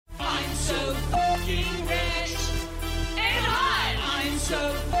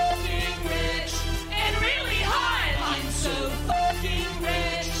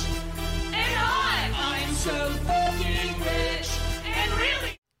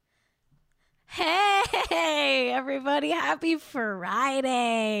everybody. Happy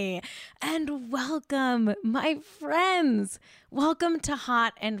Friday. And welcome, my friends. Welcome to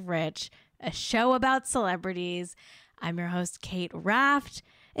Hot and Rich, a show about celebrities. I'm your host, Kate Raft.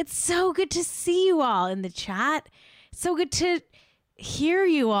 It's so good to see you all in the chat. So good to hear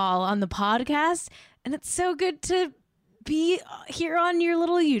you all on the podcast. And it's so good to be here on your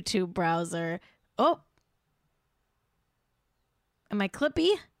little YouTube browser. Oh. Am I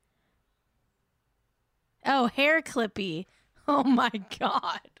clippy? Oh, hair clippy. Oh my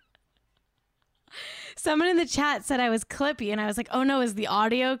God. Someone in the chat said I was clippy and I was like, oh no, is the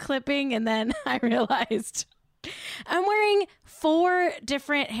audio clipping? And then I realized I'm wearing 4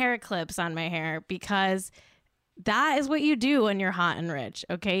 different hair clips on my hair because that is what you do when you're hot and rich,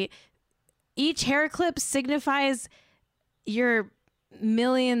 okay? Each hair clip signifies your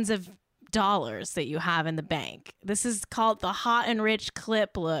millions of dollars that you have in the bank. This is called the hot and rich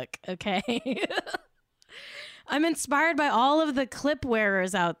clip look, okay? I'm inspired by all of the clip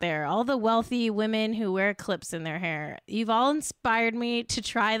wearers out there, all the wealthy women who wear clips in their hair. You've all inspired me to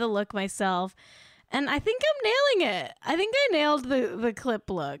try the look myself, and I think I'm nailing it. I think I nailed the clip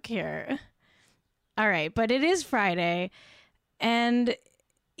look here. All right, but it is Friday, and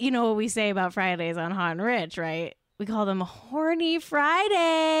you know what we say about Fridays on Hot and Rich, right? We call them Horny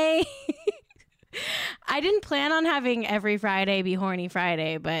Friday. I didn't plan on having every Friday be Horny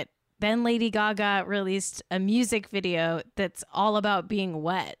Friday, but then Lady Gaga released a music video that's all about being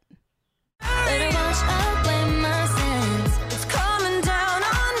wet. Better wash away my sins. It's coming down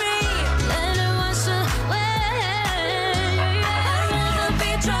on me. Better wash away. I'd rather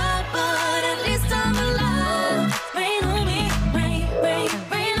be dry, but at least I'm alive. Rain on me,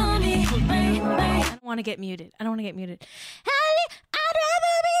 rain on me, rain. I don't want to get muted. I'd rather be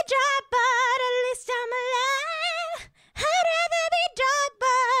dry, but at least I'm alive. I'd rather be dry, but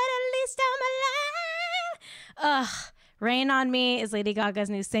at least I'm alive. Ugh. Rain on Me is Lady Gaga's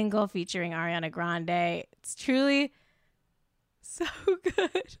new single featuring Ariana Grande. It's truly so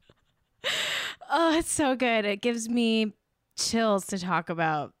good. Oh, it's so good. It gives me chills to talk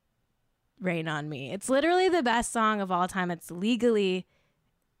about Rain on Me. It's literally the best song of all time. It's legally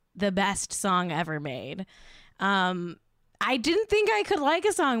the best song ever made. I didn't think I could like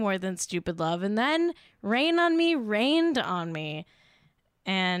a song more than Stupid Love, and then Rain on Me rained on me.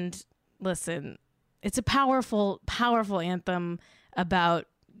 And listen, it's a powerful, powerful anthem about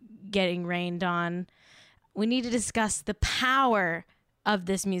getting rained on. We need to discuss the power of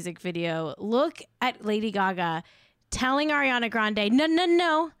this music video. Look at Lady Gaga telling Ariana Grande,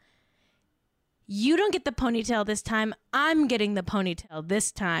 no. You don't get the ponytail this time. I'm getting the ponytail this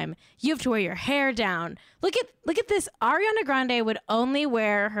time. You have to wear your hair down. Look at this. Ariana Grande would only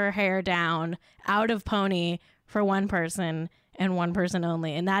wear her hair down out of pony for one person and one person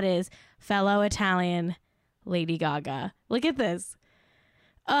only, and that is fellow Italian Lady Gaga. Look at this.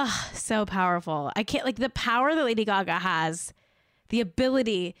 Ugh, so powerful. I can't, like, the power that Lady Gaga has, the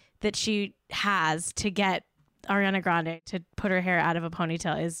ability that she has to get Ariana Grande to put her hair out of a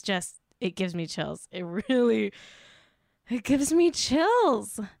ponytail is just, it gives me chills. It gives me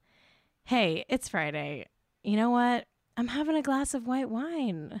chills. Hey, it's Friday. You know what? I'm having a glass of white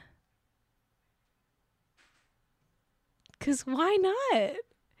wine. 'Cause why not?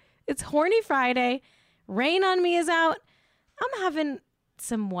 It's Horny Friday. Rain on Me is out. I'm having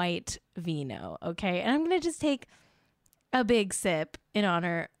some white vino, okay? And I'm going to just take a big sip in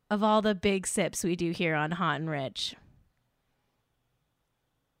honor of all the big sips we do here on Hot and Rich.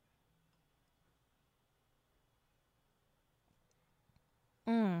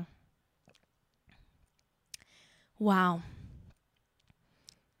 Wow.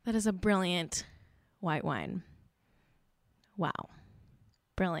 That is a brilliant white wine. Wow.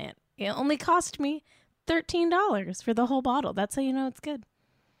 Brilliant. It only cost me $13 for the whole bottle. That's how you know it's good.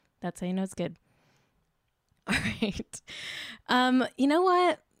 That's how you know it's good. All right. You know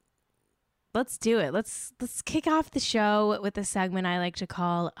what? Let's do it. Let's kick off the show with a segment I like to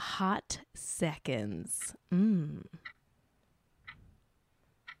call Hot Seconds.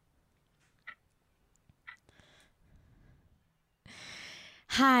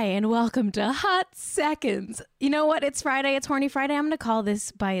 Hi, and welcome to Hot Seconds. You know what? It's Friday. It's Horny Friday. I'm going to call this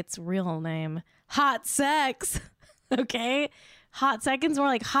by its real name. Hot Sex. Okay? Hot Seconds, more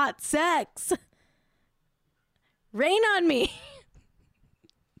like hot sex. Rain on me.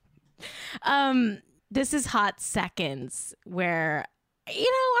 This is Hot Seconds, where,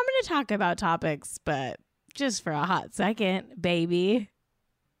 you know, I'm going to talk about topics, but just for a hot second, baby.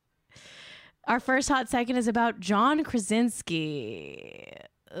 Our first hot second is about John Krasinski.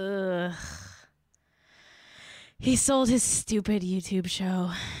 Ugh. He sold his stupid YouTube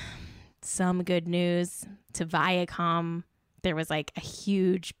show Some Good News to Viacom. There was like a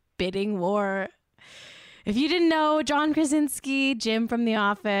huge bidding war. If you didn't know, John Krasinski, Jim from The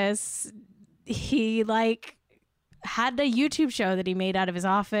Office, he like had a YouTube show that he made out of his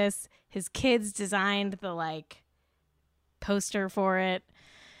office. His kids designed the like poster for it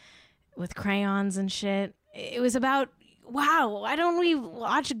with crayons and shit. It was about, wow, why don't we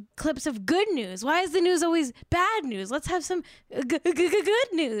watch clips of good news? Why is the news always bad news? Let's have some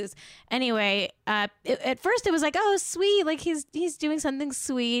good news. Anyway, at first it was like, oh, sweet. Like he's doing something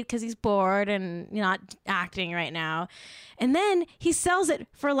sweet because he's bored and not acting right now. And then he sells it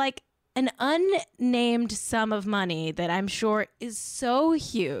for like an unnamed sum of money that I'm sure is so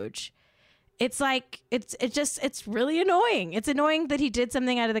huge. It's like, it's really annoying. It's annoying that he did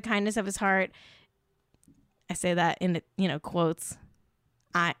something out of the kindness of his heart. I say that in, quotes.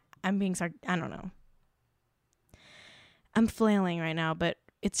 I'm being I don't know. I'm flailing right now, but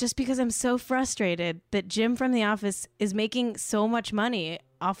it's just because I'm so frustrated that Jim from The Office is making so much money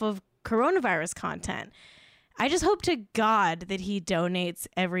off of coronavirus content. I just hope to God that he donates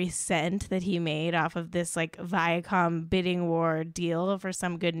every cent that he made off of this like Viacom bidding war deal for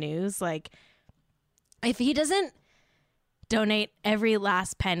Some Good News. Like, if he doesn't donate every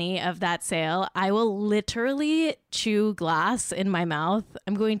last penny of that sale, I will literally chew glass in my mouth.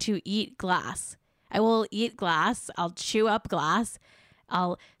 I'm going to eat glass. I will eat glass. I'll chew up glass.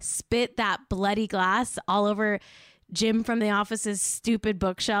 I'll spit that bloody glass all over Jim from The Office's stupid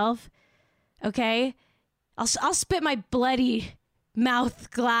bookshelf. Okay? I'll spit my bloody mouth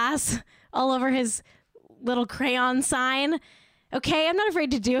glass all over his little crayon sign. Okay? I'm not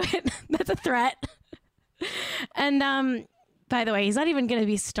afraid to do it. That's a threat. And by the way, he's not even going to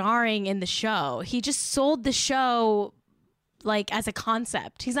be starring in the show. He just sold the show like as a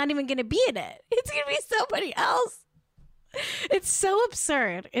concept. He's not even going to be in it. It's going to be somebody else. It's so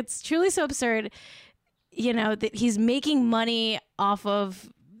absurd. It's truly so absurd, that he's making money off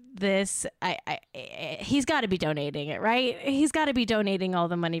of this. He's got to be donating it, right? He's got to be donating all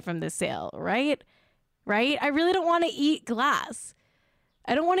the money from this sale, right? Right? I really don't want to eat glass.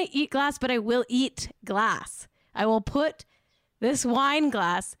 I don't want to eat glass, but I will eat glass. I will put this wine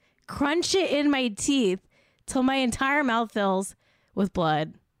glass, crunch it in my teeth till my entire mouth fills with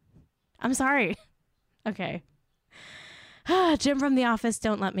blood. I'm sorry. Okay. Jim from The Office,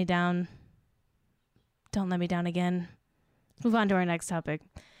 don't let me down. Don't let me down again. Let's move on to our next topic.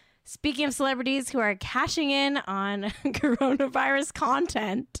 Speaking of celebrities who are cashing in on coronavirus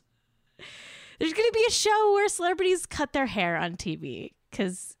content, there's going to be a show where celebrities cut their hair on TV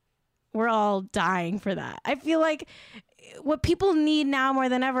because we're all dying for that. I feel like what people need now more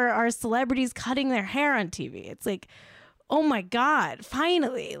than ever are celebrities cutting their hair on TV. It's like, oh my God,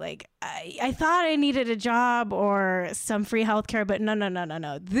 finally. Like, I thought I needed a job or some free healthcare, but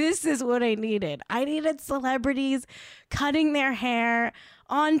no. This is what I needed. I needed celebrities cutting their hair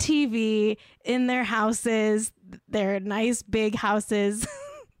on TV in their houses, their nice big houses.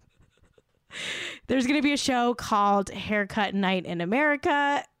 There's going to be a show called Haircut Night in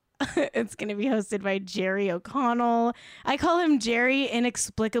America. It's going to be hosted by Jerry O'Connell. I call him Jerry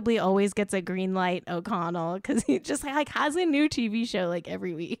inexplicably always gets a green light O'Connell because he just like has a new TV show like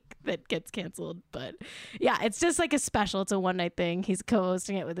every week that gets canceled. But yeah, it's just like a special. It's a one night thing. He's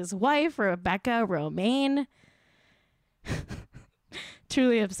co-hosting it with his wife, Rebecca Romaine.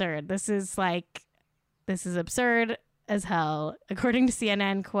 Truly absurd. This is absurd as hell. According to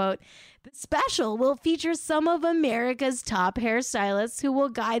CNN, quote, the special will feature some of America's top hairstylists who will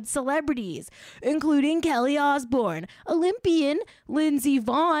guide celebrities, including Kelly Osbourne, Olympian Lindsey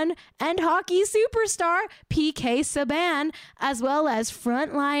Vonn, and hockey superstar PK Subban, as well as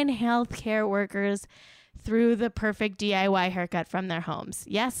frontline healthcare workers through the perfect DIY haircut from their homes.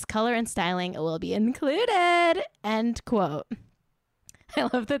 Yes, color and styling will be included. End quote. I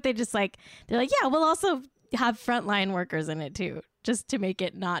love that they're like, yeah, we'll also have frontline workers in it too, just to make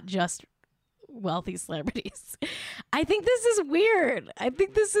it not just wealthy celebrities. I think this is weird.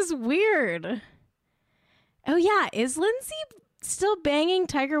 Oh yeah, is Lindsay still banging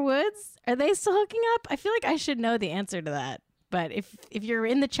Tiger Woods? Are they still hooking up? I feel like I should know the answer to that. But if you're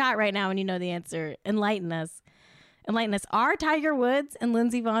in the chat right now and you know the answer, enlighten us. Are Tiger Woods and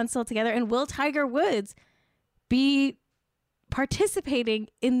Lindsey Vonn still together? And will Tiger Woods be participating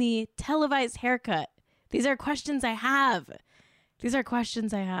in the televised haircut? These are questions I have.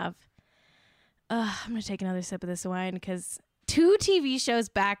 I'm going to take another sip of this wine because 2 TV shows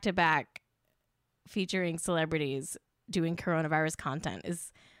back to back featuring celebrities doing coronavirus content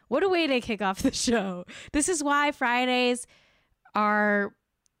is what a way to kick off the show. This is why Fridays are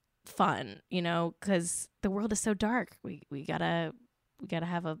fun, because the world is so dark. We gotta We got to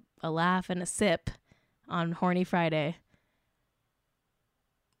have a laugh and a sip on Horny Friday.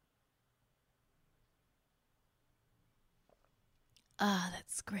 Ah,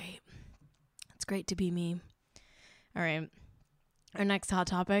 that's great. It's great to be me. All right. Our next hot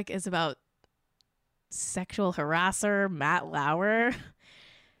topic is about sexual harasser Matt Lauer,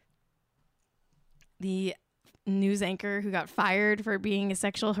 the news anchor who got fired for being a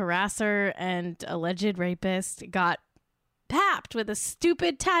sexual harasser and alleged rapist, got papped with a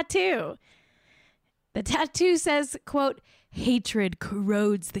stupid tattoo. The tattoo says, quote, "Hatred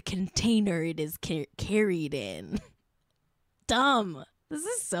corrodes the container it is carried in." Dumb. This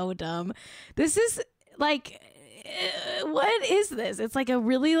is so dumb. This is like, what is this? It's like a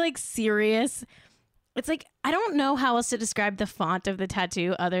really like serious, it's like, I don't know how else to describe the font of the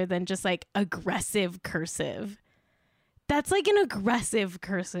tattoo other than just like aggressive cursive. That's like an aggressive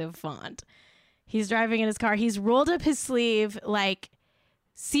cursive font. He's driving in his car. He's rolled up his sleeve like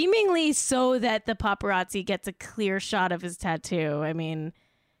seemingly so that the paparazzi gets a clear shot of his tattoo. I mean,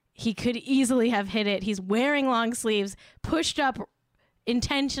 he could easily have hit it. He's wearing long sleeves, pushed up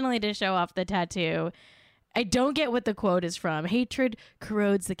intentionally to show off the tattoo. I don't get what the quote is from. Hatred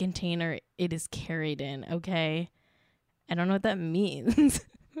corrodes the container it is carried in, okay? I don't know what that means.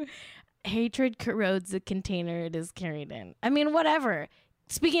 Hatred corrodes the container it is carried in. I mean, whatever.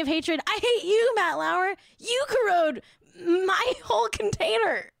 Speaking of hatred, I hate you, Matt Lauer. You corrode my whole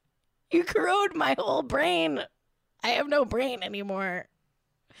container. You corrode my whole brain. I have no brain anymore.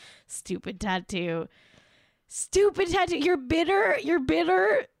 Stupid tattoo. Stupid tattoo. You're bitter. You're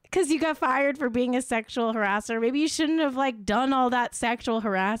bitter because you got fired for being a sexual harasser. Maybe you shouldn't have like done all that sexual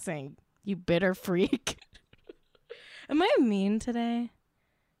harassing. You bitter freak. Am I mean today?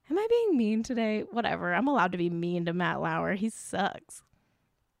 Am I being mean today? Whatever. I'm allowed to be mean to Matt Lauer. He sucks.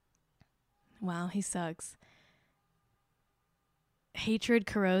 Wow, he sucks. Hatred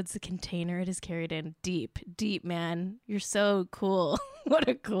corrodes the container it is carried in. Deep, deep, man. You're so cool. What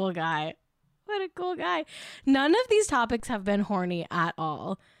a cool guy. What a cool guy. None of these topics have been horny at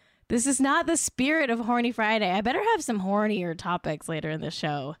all. This is not the spirit of Horny Friday. I better have some hornier topics later in the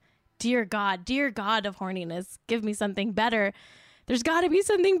show. Dear God of horniness, give me something better. There's got to be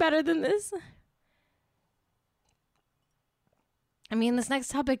something better than this. I mean, this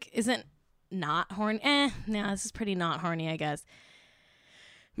next topic isn't not horny. No, this is pretty not horny, I guess.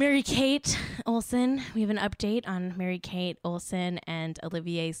 Mary-Kate Olsen. We have an update on Mary-Kate Olsen and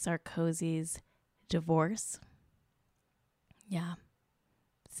Olivier Sarkozy's divorce. Yeah.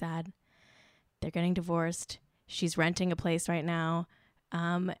 Sad. They're getting divorced. She's renting a place right now.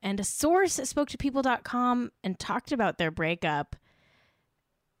 And a source spoke to people.com and talked about their breakup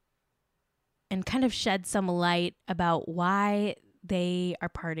and kind of shed some light about why they are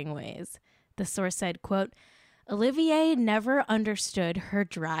parting ways. The source said, quote, "Olivier never understood her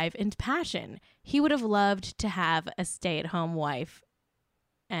drive and passion. He would have loved to have a stay-at-home wife."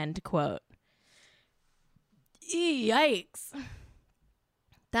 End quote. Yikes.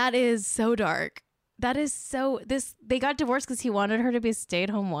 That is so dark. That is so... They got divorced because he wanted her to be a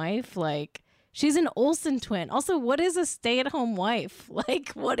stay-at-home wife? Like, she's an Olsen twin. Also, what is a stay-at-home wife?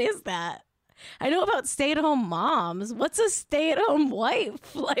 Like, what is that? I know about stay-at-home moms. What's a stay-at-home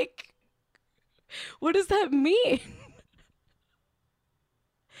wife? Like, what does that mean?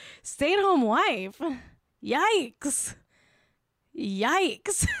 Stay-at-home wife. Yikes.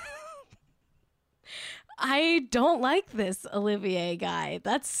 Yikes. I don't like this Olivier guy.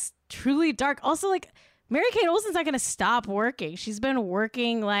 That's truly dark. Also, like, Mary-Kate Olsen's not going to stop working. She's been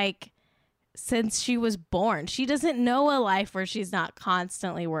working, like, since she was born. She doesn't know a life where she's not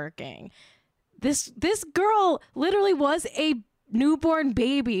constantly working. This girl literally was a newborn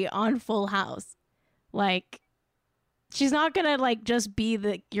baby on Full House. Like, she's not going to, like, just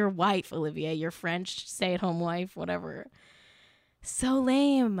be your wife, Olivier, your French stay-at-home wife, whatever. So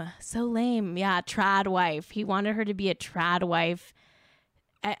lame. So lame. Yeah, trad wife. He wanted her to be a trad wife.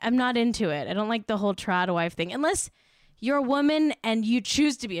 I'm not into it. I don't like the whole trad wife thing. Unless you're a woman and you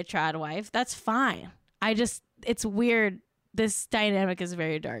choose to be a trad wife, that's fine. It's weird. This dynamic is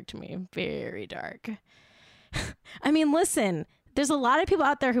very dark to me. Very dark. I mean, listen, there's a lot of people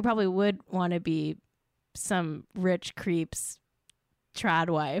out there who probably would want to be some rich creep's trad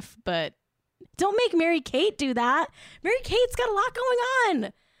wife, but don't make Mary-Kate do that. Mary-Kate's got a lot going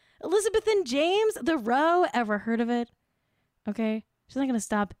on. Elizabeth and James, The Row, ever heard of it? Okay. She's not going to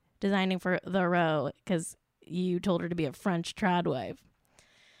stop designing for The Row because you told her to be a French trad wife.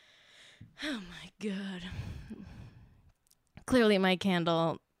 Oh my God. Clearly my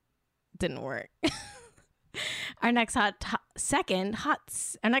candle didn't work. Our next hot sex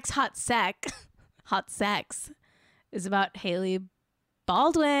is about Hailey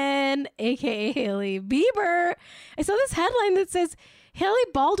Baldwin, aka Haley Bieber. I saw this headline that says Haley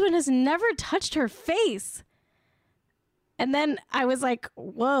Baldwin has never touched her face. And then I was like,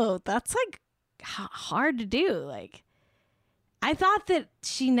 whoa, that's like hard to do. Like, I thought that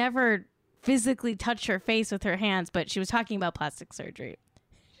she never physically touched her face with her hands, but she was talking about plastic surgery.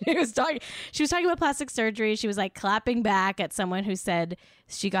 She was talking about plastic surgery. She was like clapping back at someone who said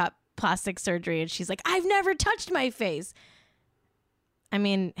she got plastic surgery, and she's like, I've never touched my face. I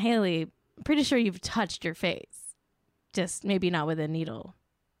mean, Haley, I'm pretty sure you've touched your face, just maybe not with a needle.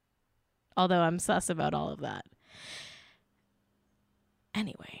 Although I'm sus about all of that.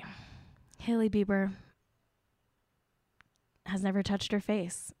 Anyway, Haley Bieber has never touched her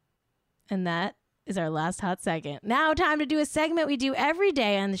face. And that is our last hot second. Now time to do a segment we do every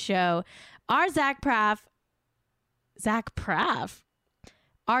day on the show. Our Zach Braff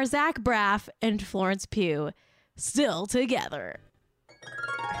and Florence Pugh still together.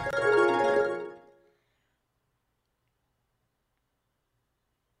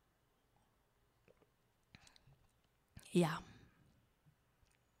 Yeah.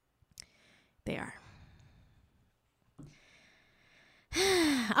 They are.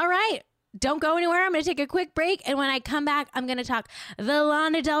 All right. Don't go anywhere. I'm going to take a quick break. And when I come back, I'm going to talk the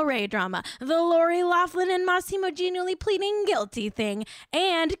Lana Del Rey drama, the Lori Loughlin and Massimo Giannulli pleading guilty thing,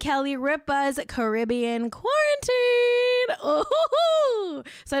 and Kelly Ripa's Caribbean quarantine. Ooh.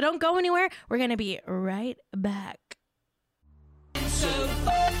 So don't go anywhere. We're going to be right back. I'm so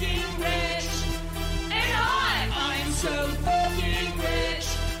fucking rich. And I'm so fucking rich.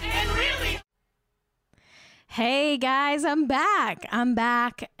 And really. Hey guys, I'm back.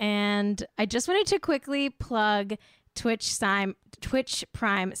 And I just wanted to quickly plug Twitch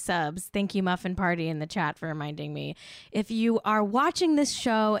Prime subs. Thank you, Muffin Party, in the chat for reminding me. If you are watching this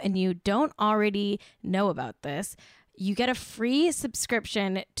show and you don't already know about this, you get a free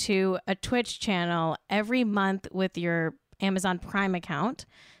subscription to a Twitch channel every month with your Amazon Prime account.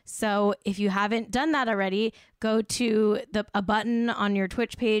 So if you haven't done that already, go to a button on your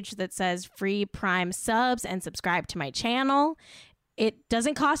Twitch page that says free Prime subs and subscribe to my channel. It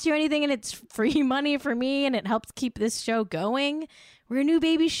doesn't cost you anything, and it's free money for me, and it helps keep this show going. We're a new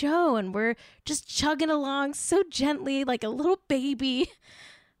baby show, and we're just chugging along so gently like a little baby.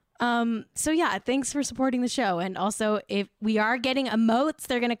 So yeah, thanks for supporting the show. And also, if we are getting emotes,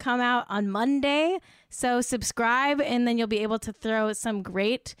 they're going to come out on Monday. So subscribe, and then you'll be able to throw some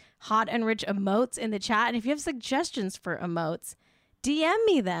great hot and rich emotes in the chat. And if you have suggestions for emotes, DM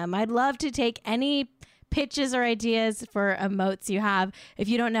me them. I'd love to take any pitches or ideas for emotes you have. If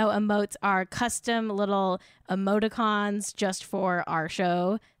you don't know, emotes are custom little emoticons just for our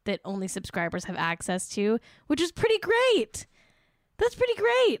show that only subscribers have access to, which is pretty great. That's pretty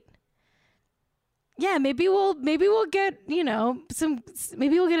great. Yeah, maybe we'll get, maybe we'll get an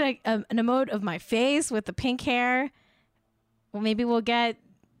emote of my face with the pink hair. Well, maybe we'll get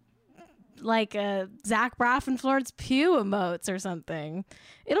like a Zach Braff and Florence Pugh emotes or something.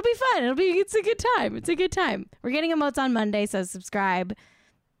 It'll be fun. It's a good time. It's a good time. We're getting emotes on Monday, so subscribe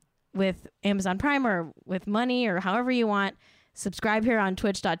with Amazon Prime or with money or however you want. Subscribe here on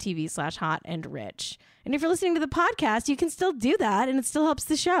twitch.tv/hotandrich. And if you're listening to the podcast, you can still do that, and it still helps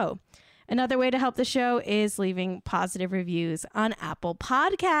the show. Another way to help the show is leaving positive reviews on Apple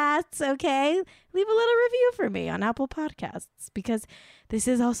Podcasts, okay? Leave a little review for me on Apple Podcasts, because this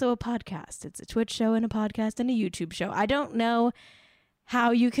is also a podcast. It's a Twitch show and a podcast and a YouTube show. I don't know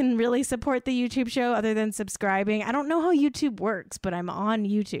how you can really support the YouTube show other than subscribing. I don't know how YouTube works, but I'm on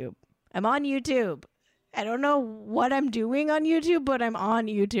YouTube. I don't know what I'm doing on YouTube, but I'm on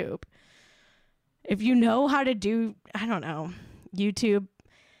YouTube. If you know how to do, I don't know, YouTube,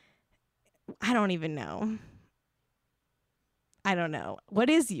 I don't even know. I don't know. What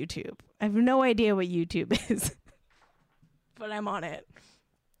is YouTube? I have no idea what YouTube is, but I'm on it.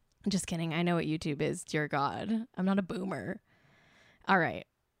 I'm just kidding. I know what YouTube is. Dear God, I'm not a boomer. All right.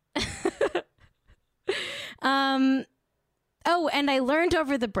 Oh, and I learned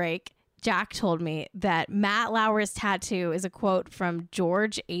over the break, Jack told me that Matt Lauer's tattoo is a quote from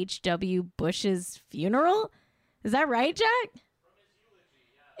George H.W. Bush's funeral. Is that right, Jack? From his eulogy,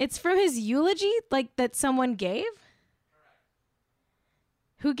 yeah. It's from his eulogy, like that someone gave? Correct.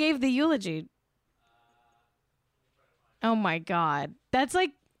 Who gave the eulogy? Oh my God. That's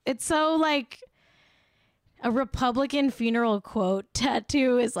like, it's so like a Republican funeral quote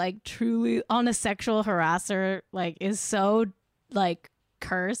tattoo is like truly on a sexual harasser, like is so like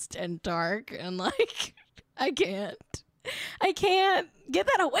cursed and dark and like I can't get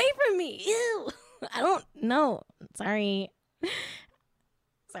that away from me. Ew. I don't know. Sorry.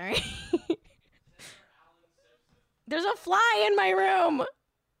 There's a fly in my room.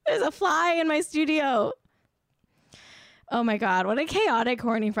 There's a fly in my studio. Oh my God, what a chaotic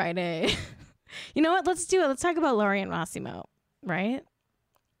horny Friday. You know what? Let's do it. Let's talk about Lori and Massimo, right?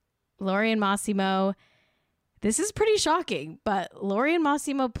 Lori and Massimo. This is pretty shocking, but Lori and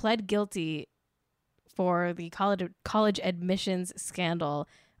Massimo pled guilty for the college admissions scandal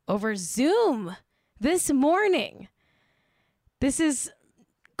over Zoom this morning. This is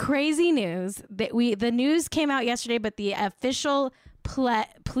crazy news. The news came out yesterday, but the official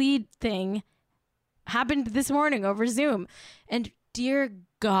plea thing happened this morning over Zoom. And dear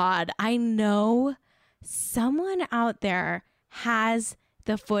God, I know someone out there has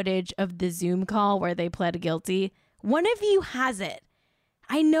the footage of the Zoom call where they pled guilty. One of you has it.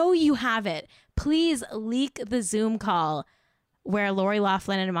 I know you have it. Please leak the Zoom call where Lori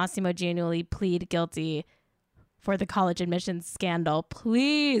Loughlin and Massimo Giannulli plead guilty for the college admissions scandal.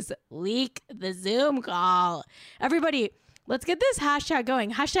 Please leak the Zoom call. Everybody, let's get this hashtag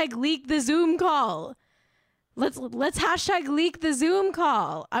going. Hashtag leak the Zoom call. Let's hashtag leak the Zoom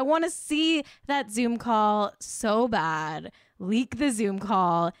call. I want to see that Zoom call so bad. Leak the Zoom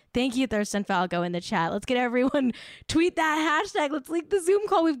call. Thank you, Thurston Falco, in the chat. Let's get everyone tweet that hashtag. Let's leak the Zoom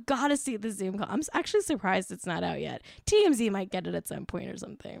call. We've got to see the Zoom call. I'm actually surprised it's not out yet. TMZ might get it at some point or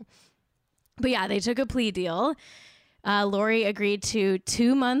something. But yeah, they took a plea deal. Lori agreed to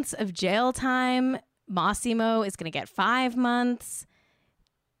 2 months of jail time. Massimo is going to get 5 months.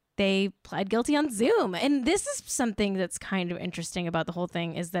 They pled guilty on Zoom. And this is something that's kind of interesting about the whole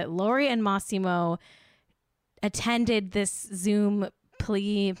thing is that Lori and Massimo attended this Zoom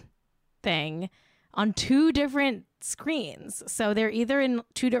plea thing on 2 different screens. So they're either in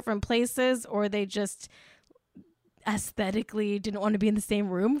 2 different places or they just aesthetically didn't want to be in the same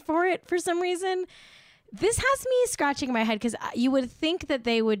room for it for some reason. This has me scratching my head because you would think that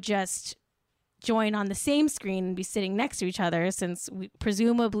they would just join on the same screen and be sitting next to each other since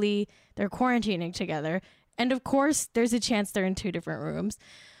presumably they're quarantining together. And of course, there's a chance they're in 2 different rooms.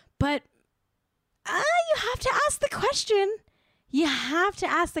 But you have to ask the question. You have to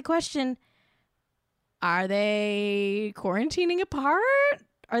ask the question, are they quarantining apart?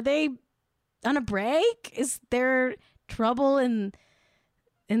 Are they on a break? Is there trouble in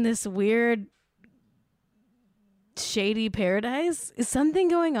this weird shady paradise? Is something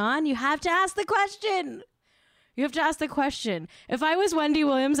going on? You have to ask the question. You have to ask the question. If I was Wendy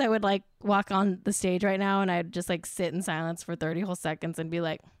Williams, I would like walk on the stage right now and I'd just like sit in silence for 30 whole seconds and be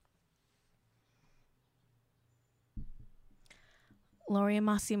like, Lori and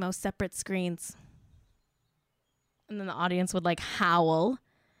Massimo, separate screens. And then the audience would like howl.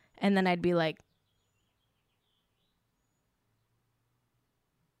 And then I'd be like,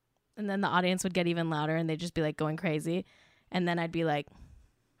 and then the audience would get even louder and they'd just be like going crazy. And then I'd be like,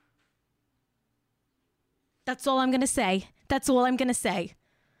 that's all I'm going to say. That's all I'm going to say.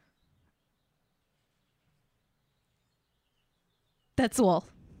 That's all.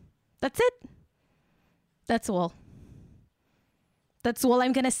 That's it. That's all. That's all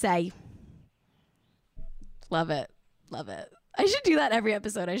I'm going to say. Love it. Love it. I should do that every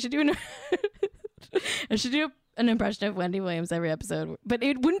episode. I should do an impression of Wendy Williams every episode. But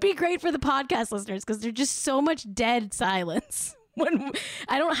it wouldn't be great for the podcast listeners because there's just so much dead silence when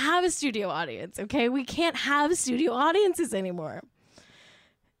I don't have a studio audience. Okay, we can't have studio audiences anymore.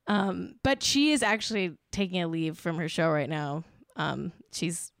 But she is actually taking a leave from her show right now.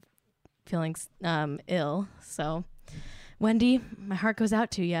 She's feeling ill. So, Wendy, my heart goes out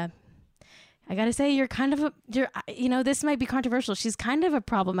to you. I gotta say, this might be controversial. She's kind of a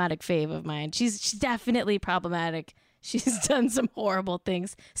problematic fave of mine. She's definitely problematic. She's done some horrible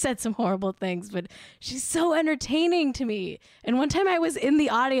things, said some horrible things, but she's so entertaining to me. And one time I was in the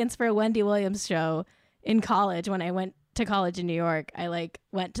audience for a Wendy Williams show in college. When I went to college in New York, I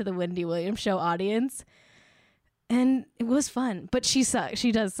went to the Wendy Williams show audience and it was fun, but she sucks.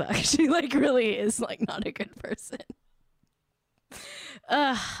 She does suck. She really is not a good person.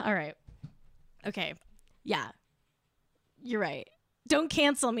 All right. Okay. Yeah. You're right. Don't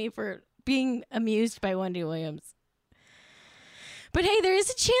cancel me for being amused by Wendy Williams. But hey, there's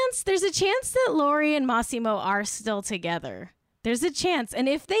a chance that Lori and Massimo are still together. There's a chance. And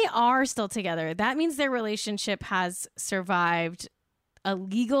if they are still together, that means their relationship has survived a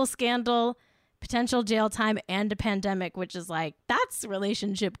legal scandal, potential jail time, and a pandemic, which is that's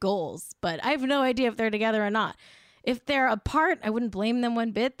relationship goals. But I have no idea if they're together or not. If they're apart, I wouldn't blame them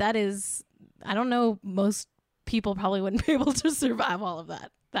one bit. That is, I don't know, most people probably wouldn't be able to survive all of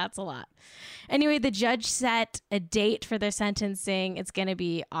that. That's a lot. Anyway, the judge set a date for their sentencing. It's going to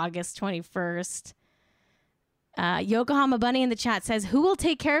be August 21st. Yokohama Bunny in the chat says, who will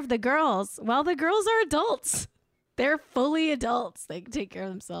take care of the girls? Well, the girls are adults. They're fully adults. They can take care of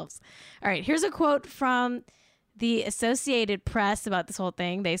themselves. All right, here's a quote from the Associated Press about this whole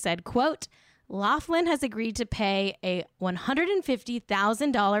thing. They said, quote, Laughlin has agreed to pay a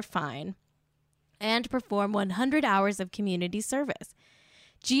 $150,000 fine and perform 100 hours of community service.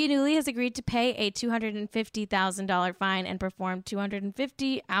 Giannulli has agreed to pay a $250,000 fine and perform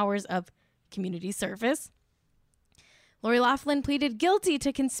 250 hours of community service. Lori Loughlin pleaded guilty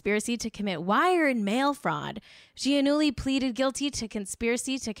to conspiracy to commit wire and mail fraud. Giannulli pleaded guilty to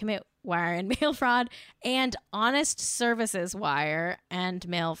conspiracy to commit wire and mail fraud and honest services wire and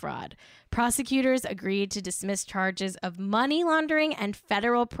mail fraud. Prosecutors agreed to dismiss charges of money laundering and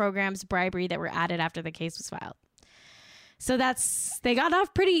federal programs bribery that were added after the case was filed. So they got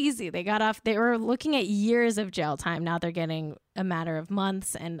off pretty easy. They were looking at years of jail time. Now they're getting a matter of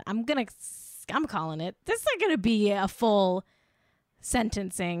months, and I'm calling it. This is going to be a full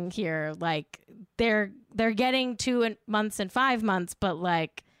sentencing here. Like they're getting 2 months and 5 months, but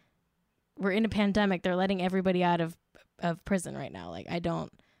like we're in a pandemic. They're letting everybody out of prison right now. Like I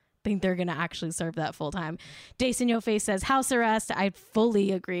don't think they're going to actually serve that full time. Dason says house arrest. I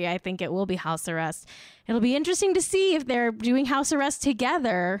fully agree. I think it will be house arrest. It'll be interesting to see if they're doing house arrest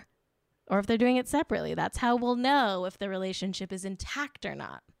together or if they're doing it separately. That's how we'll know if the relationship is intact or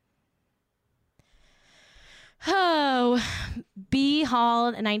not. Oh, B Hall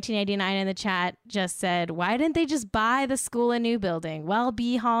 1989 in the chat just said, why didn't they just buy the school a new building? Well,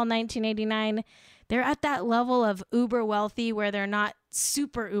 B Hall 1989, they're at that level of uber wealthy where they're not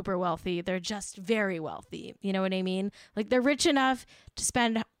super uber wealthy. They're just very wealthy. You know what I mean? Like they're rich enough to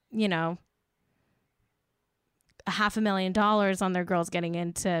spend, $500,000 on their girls getting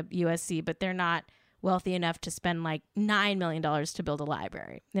into USC, but they're not wealthy enough to spend like $9 million to build a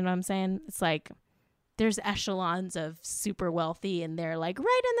library. You know what I'm saying? It's like there's echelons of super wealthy and they're like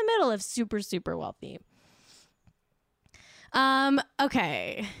right in the middle of super, super wealthy.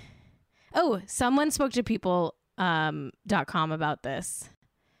 Okay. Oh, someone spoke to people.com about this,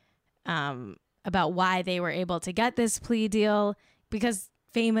 about why they were able to get this plea deal, because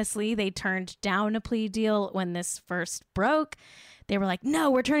famously they turned down a plea deal when this first broke. They were like, no,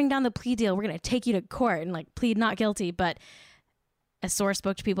 we're turning down the plea deal. We're going to take you to court and like plead not guilty. But a source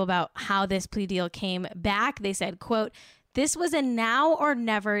spoke to people about how this plea deal came back. They said, quote, this was a now or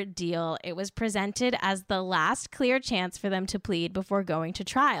never deal. It was presented as the last clear chance for them to plead before going to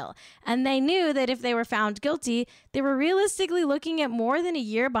trial. And they knew that if they were found guilty, they were realistically looking at more than a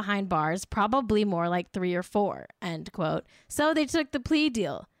year behind bars, probably more like 3 or 4, end quote. So they took the plea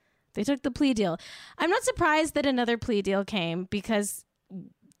deal. I'm not surprised that another plea deal came because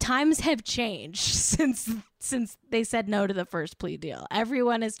times have changed since they said no to the first plea deal.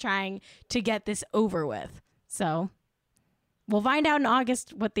 Everyone is trying to get this over with. So we'll find out in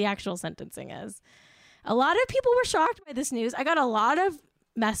August what the actual sentencing is. A lot of people were shocked by this news. I got a lot of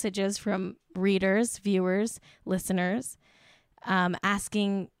messages from readers, viewers, listeners,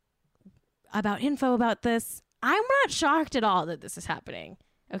 asking about info about this. I'm not shocked at all that this is happening.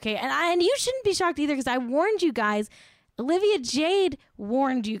 Okay, and you shouldn't be shocked either because I warned you guys. Olivia Jade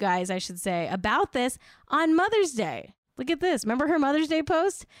warned you guys, I should say, about this on Mother's Day. Look at this. Remember her Mother's Day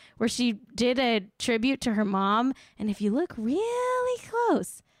post where she did a tribute to her mom? And if you look really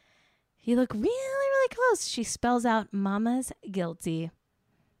close, she spells out Mama's guilty.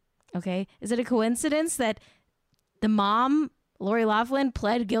 Okay? Is it a coincidence that the mom, Lori Loughlin,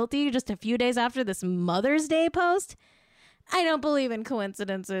 pled guilty just a few days after this Mother's Day post? I don't believe in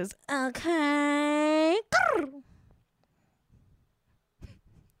coincidences. Okay.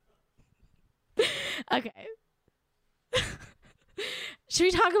 Okay. Should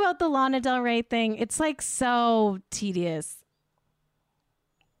we talk about the Lana Del Rey thing? It's like so tedious.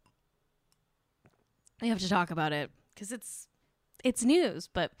 We have to talk about it because it's news,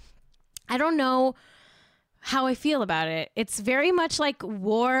 but I don't know how I feel about it. It's very much like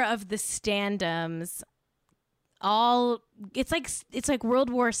War of the Standums. It's like World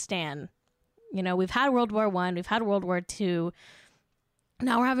War Stan. You know, we've had World War I, we've had World War II.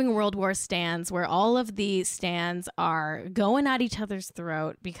 Now we're having World War Stans where all of the stans are going at each other's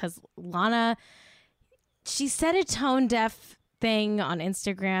throat because Lana, she said a tone deaf thing on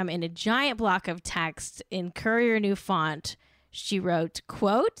Instagram in a giant block of text in Courier New Font. She wrote,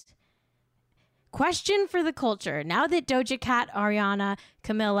 quote, question for the culture. Now that Doja Cat, Ariana,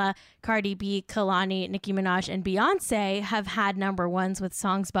 Camila, Cardi B, Kalani, Nicki Minaj, and Beyonce have had number ones with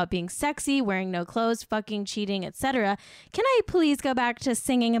songs about being sexy, wearing no clothes, fucking, cheating, etc., can I please go back to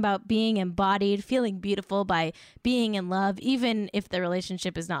singing about being embodied, feeling beautiful by being in love, even if the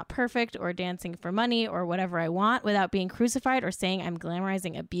relationship is not perfect, or dancing for money, or whatever I want, without being crucified or saying I'm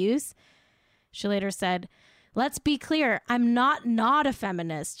glamorizing abuse? She later said, let's be clear. I'm not a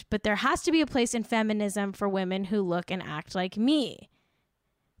feminist, but there has to be a place in feminism for women who look and act like me.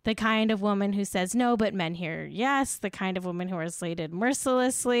 The kind of woman who says no, but men hear yes. The kind of woman who are slated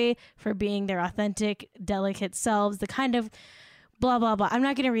mercilessly for being their authentic, delicate selves. The kind of blah, blah, blah. I'm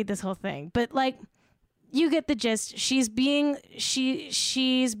not going to read this whole thing, but like, you get the gist. She's being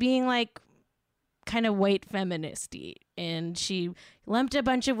like kind of white feministy, and she lumped a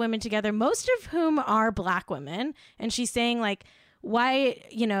bunch of women together, most of whom are black women. And she's saying like, why,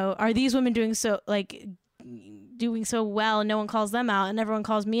 are these women doing so well? No one calls them out and everyone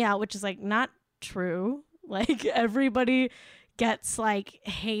calls me out, which is like not true. Like everybody gets like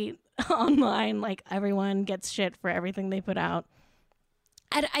hate online. Like everyone gets shit for everything they put out.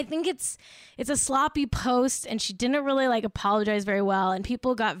 I think it's a sloppy post, and she didn't really like apologize very well, and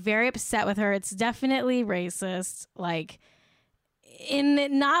people got very upset with her. It's definitely racist, like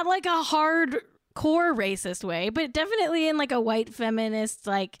in not like a hardcore racist way, but definitely in like a white feminist,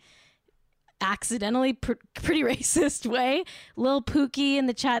 like accidentally pretty racist way. Lil Pookie in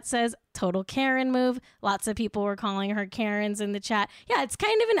the chat says total Karen move. Lots of people were calling her Karens in the chat. Yeah, it's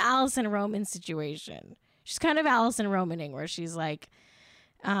kind of an Allison Roman situation. She's kind of Allison Romaning, where she's like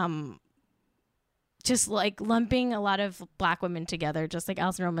just like lumping a lot of black women together, just like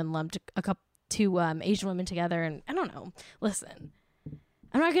Alison Roman lumped two Asian women together. And I don't know. Listen,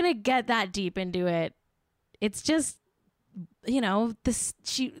 I'm not gonna get that deep into it. It's just,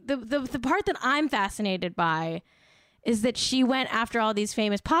 the part that I'm fascinated by is that she went after all these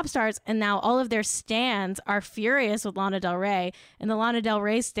famous pop stars, and now all of their stans are furious with Lana Del Rey, and the Lana Del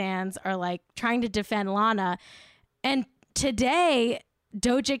Rey stans are like trying to defend Lana. And today,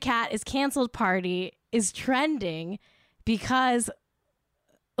 Doja Cat is canceled party is trending because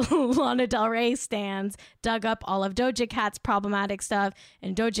Lana Del Rey stans dug up all of Doja Cat's problematic stuff,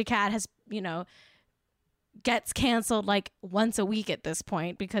 and Doja Cat has, gets canceled like once a week at this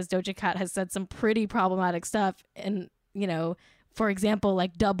point because Doja Cat has said some pretty problematic stuff, and, for example,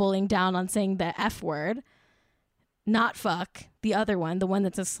 like doubling down on saying the F word, not fuck, the other one, the one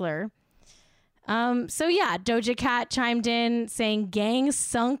that's a slur. So yeah, Doja Cat chimed in saying gang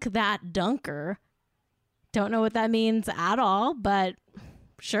sunk that dunker. Don't know what that means at all, but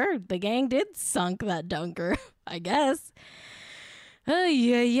sure, the gang did sunk that dunker, I guess. Oh,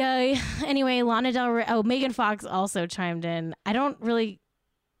 yeah. Anyway, Lana Del Rey, Megan Fox also chimed in.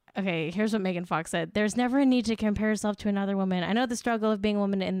 Okay, here's what Megan Fox said. There's never a need to compare yourself to another woman. I know the struggle of being a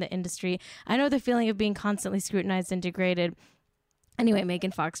woman in the industry. I know the feeling of being constantly scrutinized and degraded. Anyway,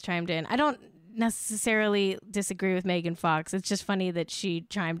 Megan Fox chimed in. I don't necessarily disagree with Megan Fox. It's just funny that she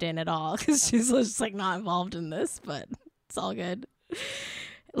chimed in at all because she's just like not involved in this, but it's all good.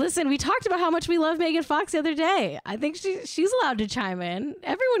 Listen, we talked about how much we love Megan Fox the other day. I think she's allowed to chime in.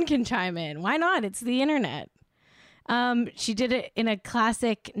 Everyone can chime in. Why not? It's the internet. She did it in a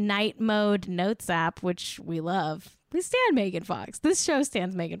classic night mode notes app, which we love. We stand Megan Fox. This show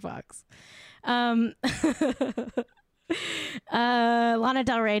stands Megan Fox. Lana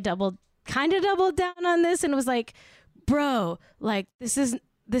Del Rey doubled down on this and was like, bro, like this isn't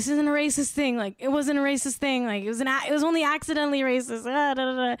a racist thing. Like it wasn't a racist thing. Like it was only accidentally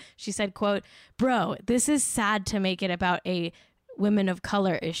racist. She said, quote, bro, this is sad to make it about a women of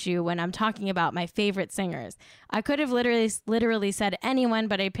color issue when I'm talking about my favorite singers. I could have literally said anyone,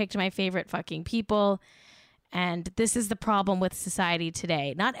 but I picked my favorite fucking people. And this is the problem with society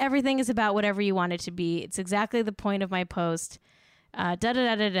today. Not everything is about whatever you want it to be. It's exactly the point of my post. She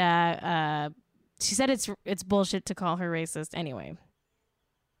said it's bullshit to call her racist. Anyway,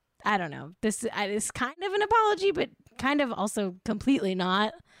 I don't know. This is kind of an apology, but kind of also completely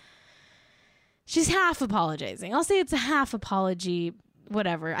not. She's half apologizing. I'll say it's a half apology,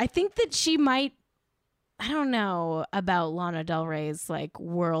 whatever. I think that she might, I don't know about Lana Del Rey's like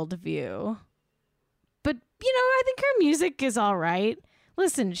worldview, but I think her music is all right.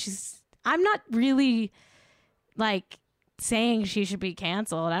 Listen, I'm not really like saying she should be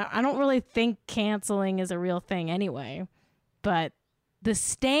canceled. I don't really think canceling is a real thing anyway, but the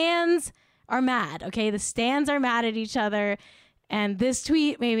stans are mad. Okay. The stans are mad at each other. And this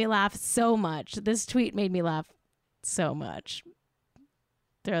tweet made me laugh so much.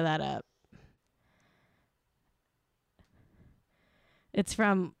 Throw that up. It's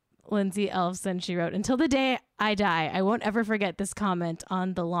from Lindsay Elfson. She wrote, until the day I die, I won't ever forget this comment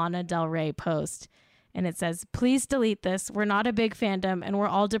on the Lana Del Rey post. And it says, please delete this. We're not a big fandom and we're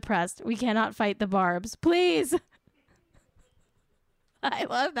all depressed. We cannot fight the Barbs. Please. I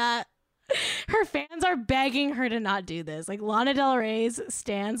love that. Her fans are begging her to not do this. Like Lana Del Rey's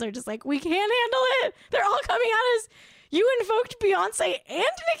stans are just like, we can't handle it. They're all coming at us. You invoked Beyonce and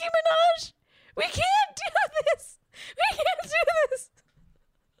Nicki Minaj? We can't do this. We can't do this.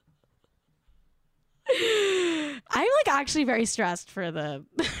 I'm like actually very stressed for the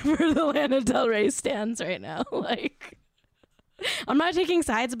Lana Del Rey stands right now. Like, I'm not taking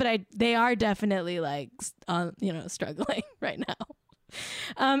sides, but they are definitely like struggling right now.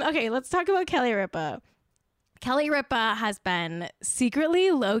 Okay, let's talk about Kelly Ripa. Kelly Ripa has been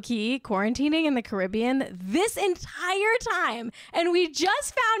secretly low-key quarantining in the Caribbean this entire time, and we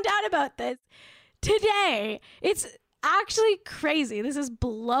just found out about this today. It's actually crazy. This is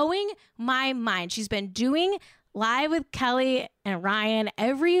blowing my mind. She's been doing Live with Kelly and Ryan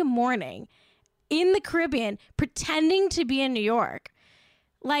every morning in the Caribbean, pretending to be in New York.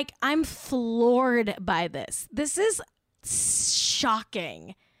 Like, I'm floored by this. This is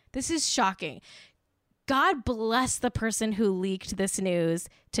shocking. This is shocking. God bless the person who leaked this news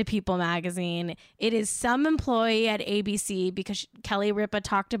to People magazine. It is some employee at ABC, because Kelly Ripa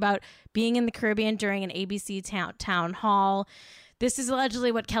talked about being in the Caribbean during an ABC town hall. This is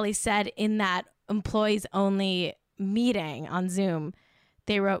allegedly what Kelly said in that employees only meeting on Zoom.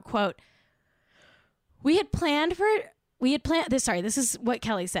 They wrote, quote, this is what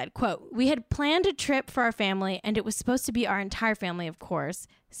Kelly said, quote, "We had planned a trip for our family, and it was supposed to be our entire family, of course,"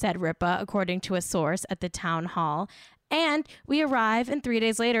 said Ripa, according to a source at the town hall. "And we arrive, and 3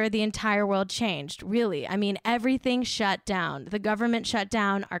 days later, the entire world changed. Really. I mean, everything shut down. The government shut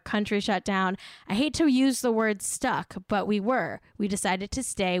down. Our country shut down. I hate to use the word stuck, but we were. We decided to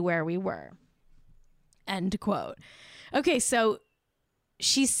stay where we were." End quote. Okay, so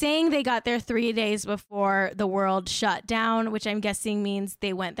she's saying they got there 3 days before the world shut down, which I'm guessing means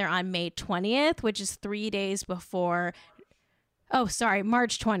they went there on May 20th, which is 3 days before. Oh, sorry,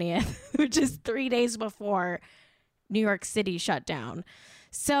 March 20th, which is 3 days before New York City shut down.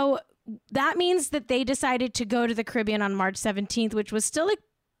 So that means that they decided to go to the Caribbean on March 17th, which was still like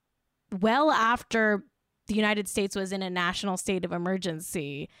well after the United States was in a national state of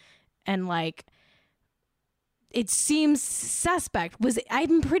emergency. And like, it seems suspect.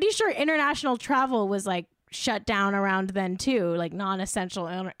 I'm pretty sure international travel was like shut down around then too, like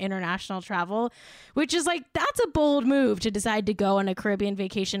non-essential international travel, which is like, that's a bold move to decide to go on a Caribbean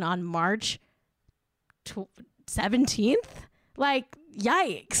vacation on March 17th. Like,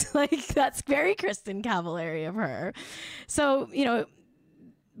 yikes. Like, that's very Kristen Cavallari of her. So,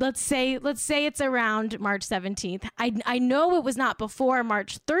 let's say it's around March 17th. I know it was not before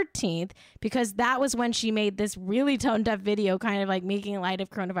March 13th, because that was when she made this really toned up video kind of like making light of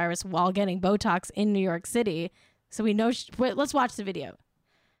coronavirus while getting Botox in New York City. So we know. Let's watch the video.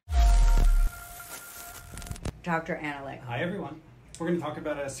 Dr. Analik. Hi, everyone. We're going to talk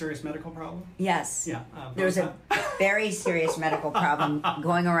about a serious medical problem. Yes. Yeah. There's a very serious medical problem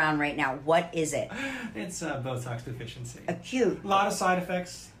going around right now. What is it? It's Botox deficiency. Acute. A lot of side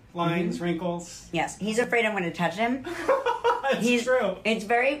effects, lines, wrinkles. Yes. He's afraid I'm going to touch him. It's true. It's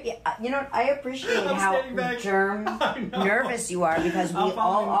very, I appreciate how nervous you are, because we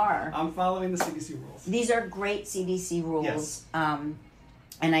all are. I'm following the CDC rules. These are great CDC rules, Yes.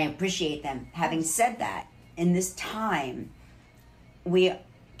 And I appreciate them. Having said that, in this time, we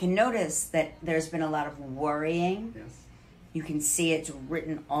can notice that there's been a lot of worrying. Yes. You can see it's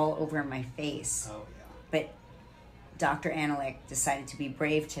written all over my face. Oh, yeah. But Dr. Analik decided to be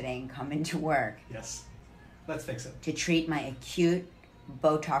brave today and come into work Yes. Let's fix it. to treat my acute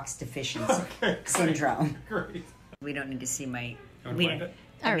Botox deficiency syndrome. Great. We don't need to see my... You want we to wipe don't- it?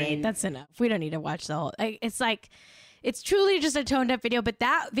 All right, mean- that's enough. We don't need to watch the whole. It's like, it's truly just a toned up video. But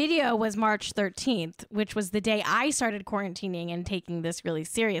that video was March 13th, which was the day I started quarantining and taking this really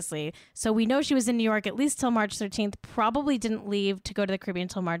seriously. So we know she was in New York at least till March 13th. Probably didn't leave to go to the Caribbean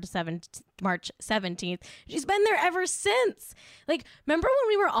until March 17th. She's been there ever since. Like, remember when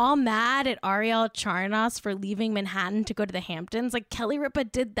we were all mad at Ariel Charnas for leaving Manhattan to go to the Hamptons? Like, Kelly Ripa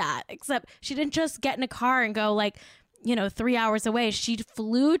did that, except she didn't just get in a car and go like, 3 hours away. She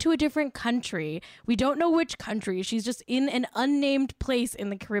flew to a different country. We don't know which country. She's just in an unnamed place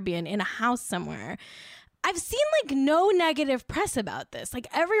in the Caribbean in a house somewhere. I've seen like no negative press about this. Like,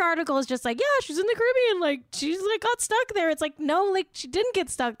 every article is just like, yeah, she's in the Caribbean. Like, she's like got stuck there. It's like, no, like she didn't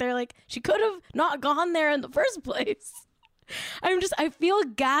get stuck there. Like, she could have not gone there in the first place. I feel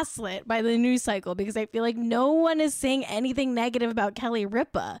gaslit by the news cycle, because I feel like no one is saying anything negative about Kelly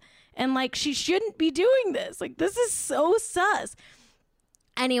Ripa. And like, she shouldn't be doing this. Like, this is so sus.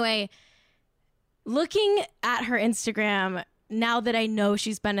 Anyway, looking at her Instagram, now that I know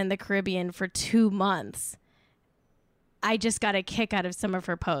she's been in the Caribbean for 2 months, I just got a kick out of some of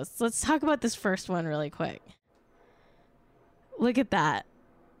her posts. Let's talk about this first one really quick. Look at that.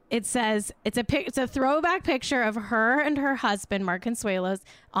 It says it's a throwback picture of her and her husband Mark Consuelos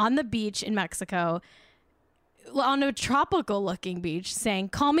on the beach in Mexico, on a tropical looking beach, saying,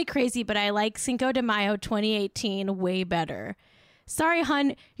 "Call me crazy, but I like Cinco de Mayo 2018 way better." Sorry,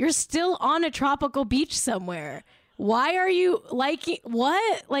 hun, you're still on a tropical beach somewhere. Why are you liking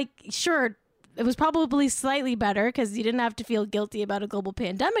what? Like, sure, it was probably slightly better because you didn't have to feel guilty about a global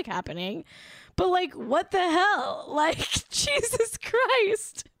pandemic happening. But like, what the hell? Like, Jesus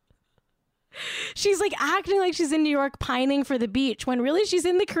Christ. She's like acting like she's in New York pining for the beach when really she's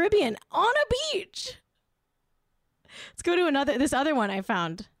in the Caribbean on a beach. Let's go to this other one I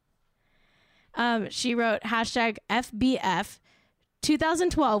found. She wrote hashtag FBF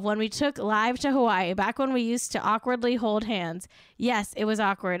 2012 when we took live to Hawaii, back when we used to awkwardly hold hands. Yes, it was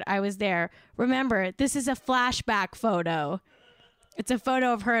awkward. I was there. Remember, this is a flashback photo. It's a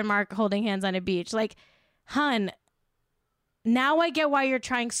photo of her and Mark holding hands on a beach. Like, hun, now I get why you're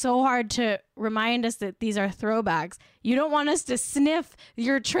trying so hard to remind us that these are throwbacks. You don't want us to sniff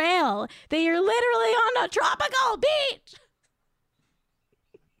your trail, that you're literally on a tropical beach.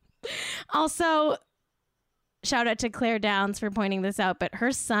 Also, shout out to Claire Downs for pointing this out, but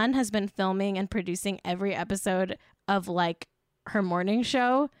her son has been filming and producing every episode of like her morning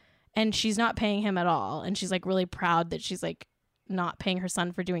show, and she's not paying him at all. And she's like really proud that she's like not paying her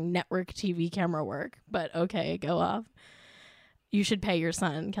son for doing network TV camera work. But okay, go off. You should pay your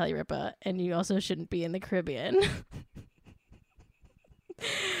son, Kelly Ripa, and you also shouldn't be in the Caribbean.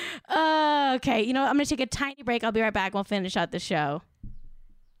 Okay, you know what? I'm going to take a tiny break. I'll be right back. We'll finish out the show.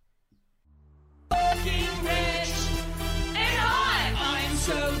 Fucking rich. And I'm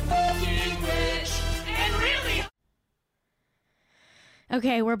so fucking rich. And really.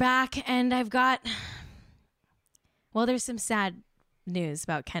 Okay, we're back, and I've got... Well, there's some sad news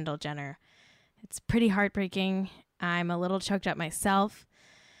about Kendall Jenner. It's pretty heartbreaking. I'm a little choked up myself.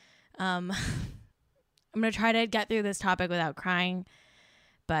 I'm going to try to get through this topic without crying.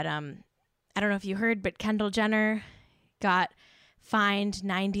 But I don't know if you heard, but Kendall Jenner got fined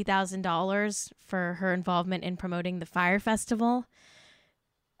 $90,000 for her involvement in promoting the Fyre Festival.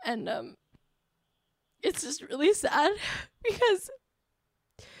 And it's just really sad because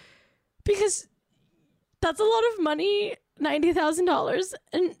that's a lot of money, $90,000,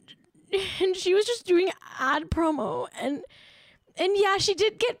 and she was just doing ad promo, and yeah, she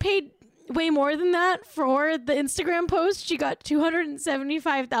did get paid way more than that for the Instagram post. She got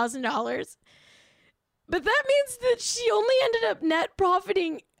 $275,000, but that means that she only ended up net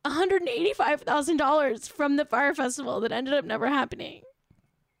profiting $185,000 from the Fyre Festival that ended up never happening.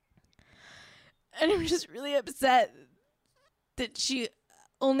 And I'm just really upset that she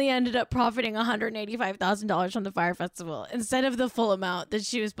only ended up profiting $185,000 from the Fyre Festival instead of the full amount that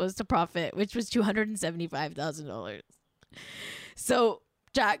she was supposed to profit, which was $275,000. So,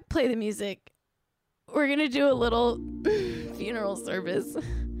 Jack, play the music. We're going to do a little funeral service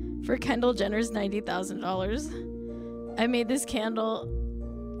for Kendall Jenner's $90,000. I made this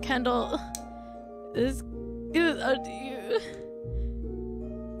candle. Kendall, this is up to you.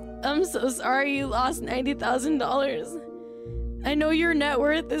 I'm so sorry you lost $90,000. I know your net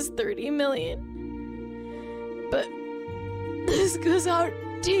worth is $30 million, but this goes out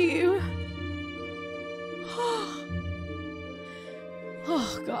to you.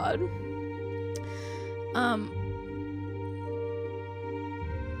 Oh God.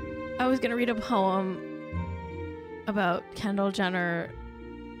 I was gonna read a poem about Kendall Jenner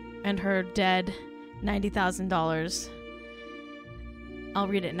and her dead $90,000. I'll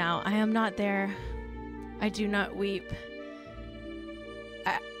read it now. I am not there. I do not weep.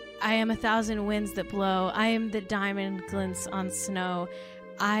 I am 1,000 winds that blow. I am the diamond glints on snow.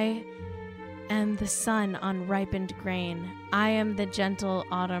 I am the sun on ripened grain. I am the gentle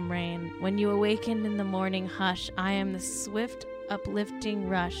autumn rain. When you awaken in the morning hush, I am the swift uplifting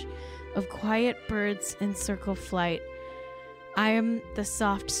rush of quiet birds in circle flight. I am the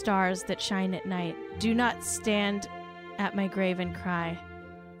soft stars that shine at night. Do not stand at my grave and cry.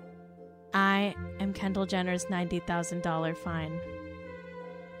 I am Kendall Jenner's $90,000 fine.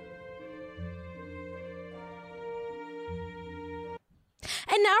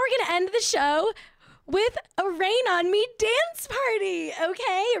 And now we're going to end the show with a Rain On Me dance party,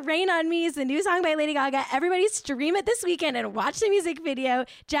 okay? Rain On Me is the new song by Lady Gaga. Everybody stream it this weekend and watch the music video.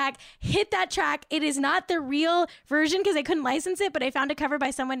 Jack, hit that track. It is not the real version because I couldn't license it, but I found a cover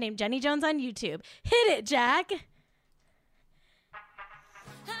by someone named Jenny Jones on YouTube. Hit it, Jack.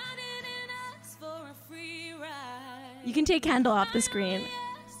 You can take Kendall off the screen.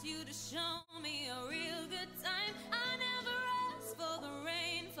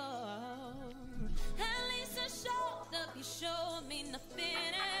 Showed me nothing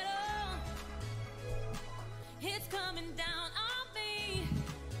at all.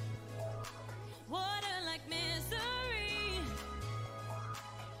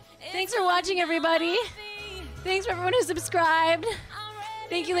 Thanks for watching, everybody. Thanks for everyone who subscribed.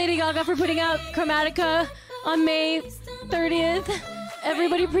 Thank you, Lady Gaga, for putting out Chromatica on May 30th.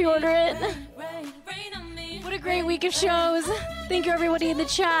 Everybody pre-order it. What a great week of shows. Thank you, everybody in the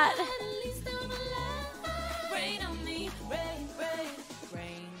chat.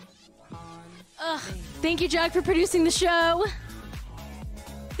 Thank you, Jack, for producing the show.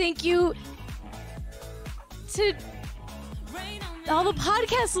 Thank you to all the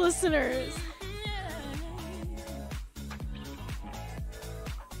podcast listeners.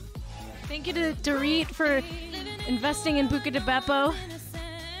 Thank you to Dorit for investing in Buca de Beppo.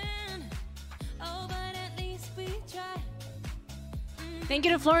 Thank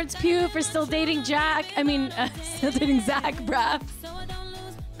you to Florence Pugh for still dating Jack. Still dating Zach Braff.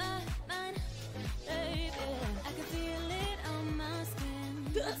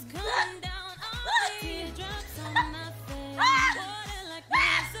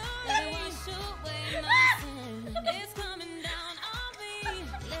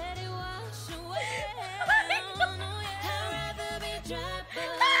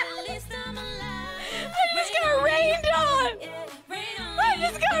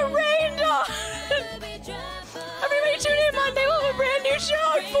 Everybody tune in Monday. We'll have a brand new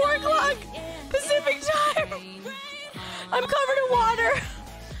show at 4 o'clock Pacific time. I'm covered in water.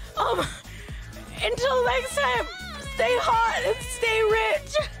 Until next time, stay hot and stay rich.